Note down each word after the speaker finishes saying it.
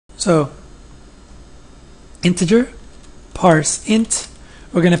So integer parse int,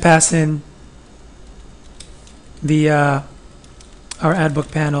 we're going to pass in the our add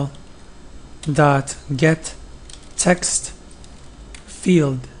book panel dot get text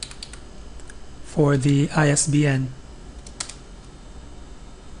field for the ISBN,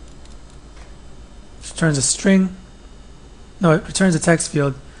 which returns a string. No, it returns a text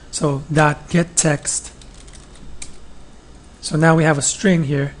field. So dot get text. So now we have a string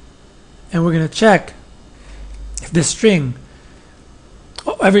here, and we're going to check if this string,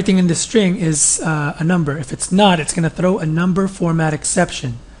 everything in this string is a number. If it's not, it's going to throw a number format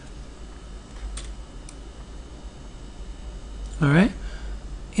exception. Alright,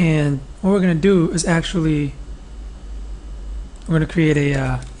 and what we're going to do is actually, we're going to create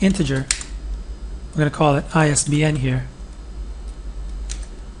a integer. We're going to call it ISBN here.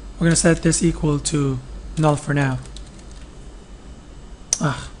 We're going to set this equal to null for now.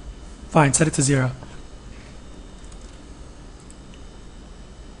 Fine, set it to 0.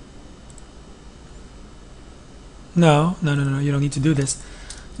 No, you don't need to do this.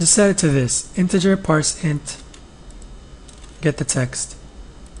 Just set it to this. Integer parse int get the text.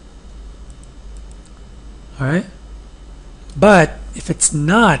 Alright? But if it's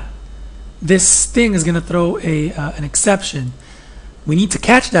not, this thing is going to throw an exception. We need to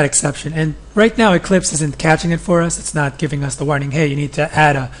catch that exception, and right now Eclipse isn't catching it for us. It's not giving us the warning, hey, you need to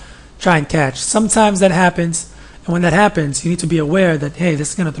add a try and catch. Sometimes that happens, and when that happens, you need to be aware that, hey, this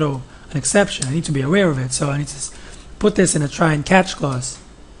is going to throw an exception. I need to be aware of it, so I need to put this in a try and catch clause.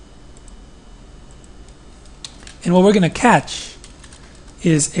 And what we're going to catch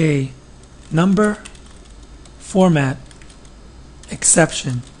is a number format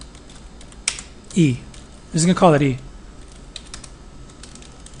exception, E. I'm just going to call it E.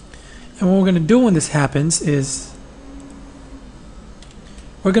 And what we're going to do when this happens is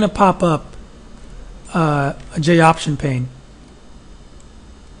we're going to pop up a J option pane.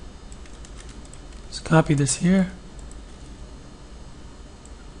 Let's copy this here.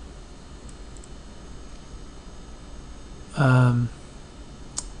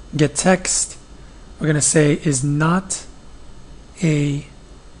 Get text, we're going to say is not a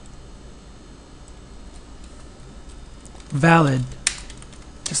valid.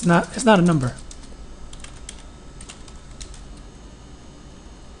 It's not a number.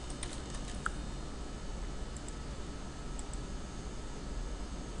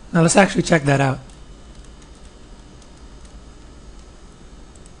 Now let's actually check that out.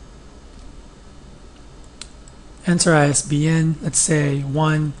 Enter ISBN, let's say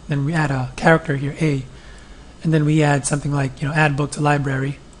 1, then we add a character here, A, and then we add something like, add book to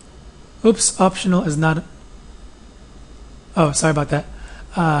library. Oops, optional is not, oh, sorry about that.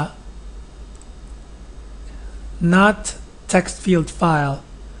 Not text field file,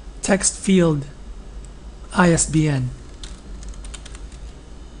 text field ISBN.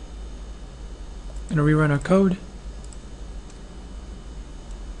 I'm going to rerun our code.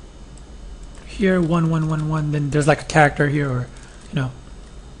 Here 1111, then there's like a character here, or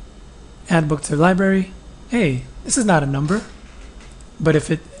add book to library. Hey, this is not a number, but if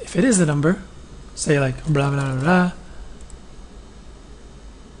it is a number, say like blah blah blah blah.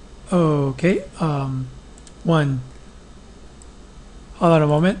 Okay, 1. Hold on a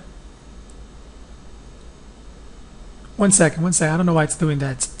moment. One second. I don't know why it's doing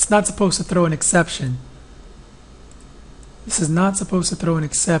that. It's not supposed to throw an exception. This is not supposed to throw an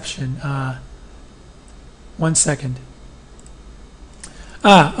exception. 1 second.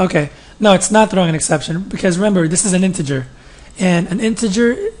 Okay. No, it's not throwing an exception because remember, this is an integer, and an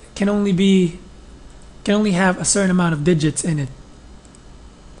integer can only have a certain amount of digits in it.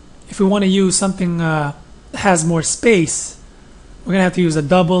 If we want to use something that has more space, we're gonna have to use a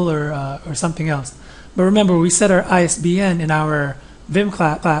double or something else. But remember, we set our ISBN in our Vim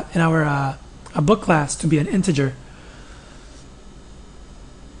class, in our a book class, to be an integer.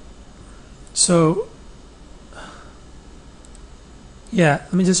 So yeah,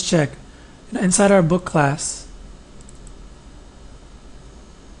 let me just check. Inside our book class,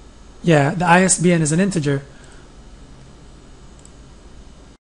 yeah, the ISBN is an integer,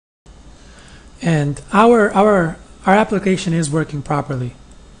 and our application is working properly.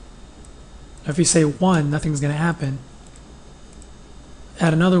 If you say 1, nothing's going to happen.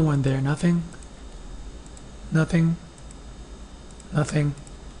 Add another 1 there, nothing, nothing, nothing.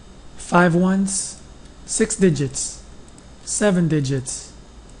 5 ones, 6 digits, 7 digits,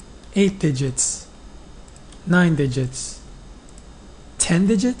 8 digits, 9 digits, 10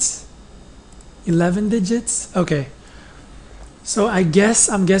 digits, 11 digits. Okay, so I'm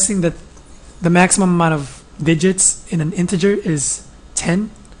guessing that the maximum amount of digits in an integer is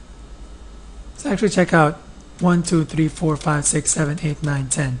 10. Let's actually check out 1, 2, 3, 4, 5, 6, 7, 8, 9,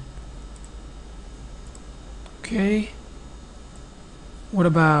 10. Okay. What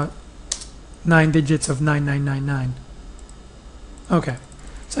about 9 digits of 9999? Okay.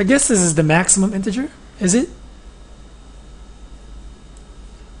 So I guess this is the maximum integer, is it?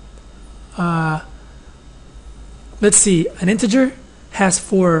 Let's see. An integer has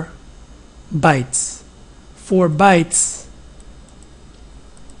 4 bytes. 4 bytes.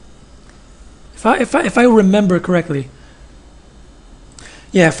 If I remember correctly,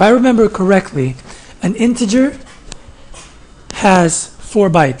 if I remember correctly, an integer has 4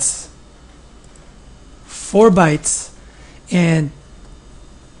 bytes. 4 bytes, and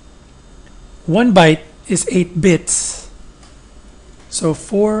 1 byte is 8 bits. So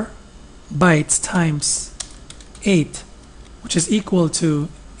 4 bytes times 8, which is equal to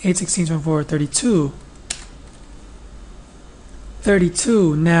 8, 16, 24, 32.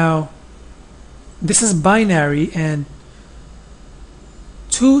 32. Now, this is binary, and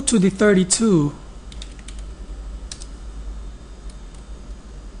 2 to the 32,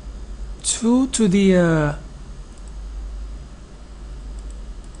 2 to the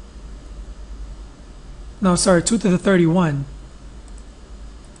no, sorry, 2 to the 31,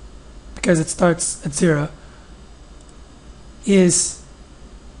 because it starts at 0, is,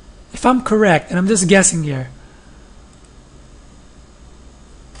 if I'm correct, and I'm just guessing here,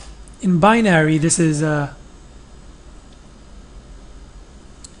 in binary, this is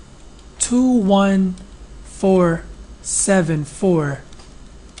 2, 1, 4, 7, 4,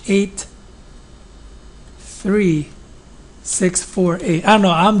 8, 3, 6, 4, 8. I don't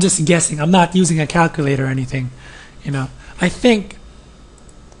know. I'm just guessing. I'm not using a calculator or anything. I think,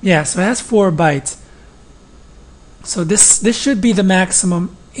 yeah. So it has 4 bytes. So this should be the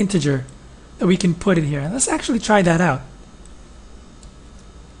maximum integer that we can put in here. Let's actually try that out.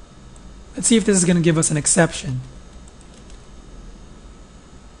 Let's see if this is going to give us an exception.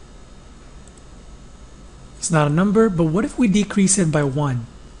 It's not a number, but what if we decrease it by 1?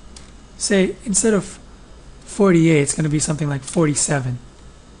 Say, instead of 48, it's going to be something like 47.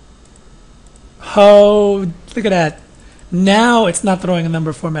 Oh, look at that. Now it's not throwing a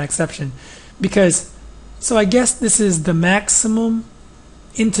number format exception. Because, so I guess this is the maximum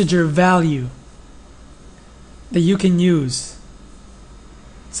integer value that you can use.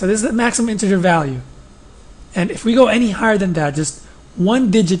 So this is the maximum integer value. And if we go any higher than that, just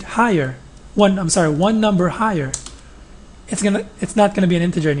one digit higher, one number higher, it's not gonna be an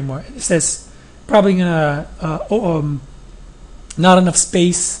integer anymore. It says probably gonna not enough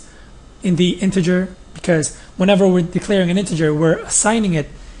space in the integer, because whenever we're declaring an integer, we're assigning it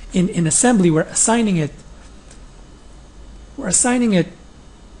in assembly. We're assigning it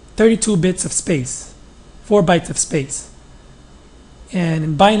 32 bits of space, 4 bytes of space. And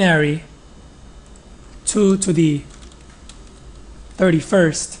in binary, 2 to the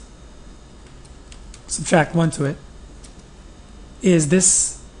 31st, subtract 1 to it, is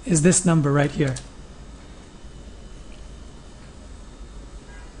this number right here.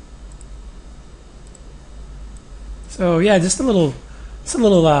 So yeah, just a little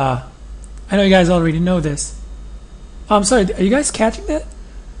I know you guys already know this. Oh, I'm sorry, are you guys catching that?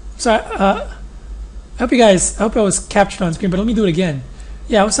 Sorry, I hope I was captured on screen, but let me do it again.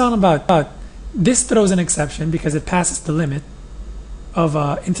 Yeah, I was talking about this throws an exception because it passes the limit of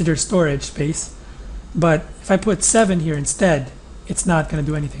integer storage space. But if I put 7 here instead, it's not going to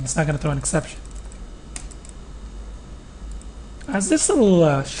do anything. It's not going to throw an exception. It's just a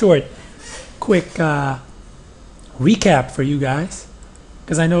little short, quick recap for you guys,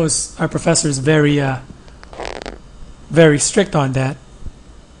 because I know our professor is very strict on that.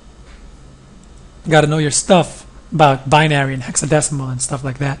 You got to know your stuff about binary and hexadecimal and stuff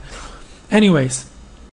like that. Anyways,